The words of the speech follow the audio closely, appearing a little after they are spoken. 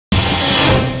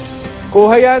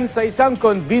Kuha yan sa isang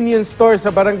convenience store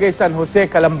sa Barangay San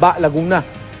Jose, Calamba, Laguna.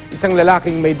 Isang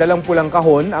lalaking may dalang pulang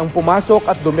kahon ang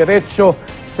pumasok at dumiretso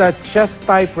sa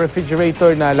chest-type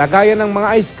refrigerator na lagayan ng mga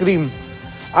ice cream.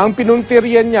 Ang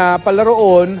pinuntiryan niya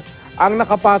palaroon ang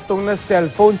nakapatong na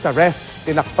cellphone sa ref.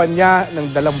 Tinakpan niya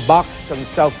ng dalang box ang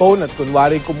cellphone at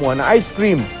kunwari kumuha ng ice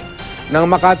cream. Nang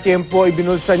makatiempo,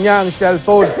 ibinulsa niya ang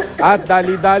cellphone at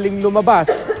dali-daling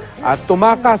lumabas at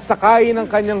tumakas sakay ng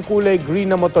kanyang kulay green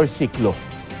na motorsiklo.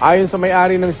 Ayon sa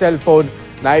may-ari ng cellphone,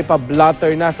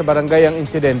 naipablotter na sa barangay ang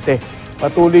insidente.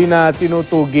 Patuloy na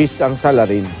tinutugis ang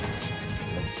salarin.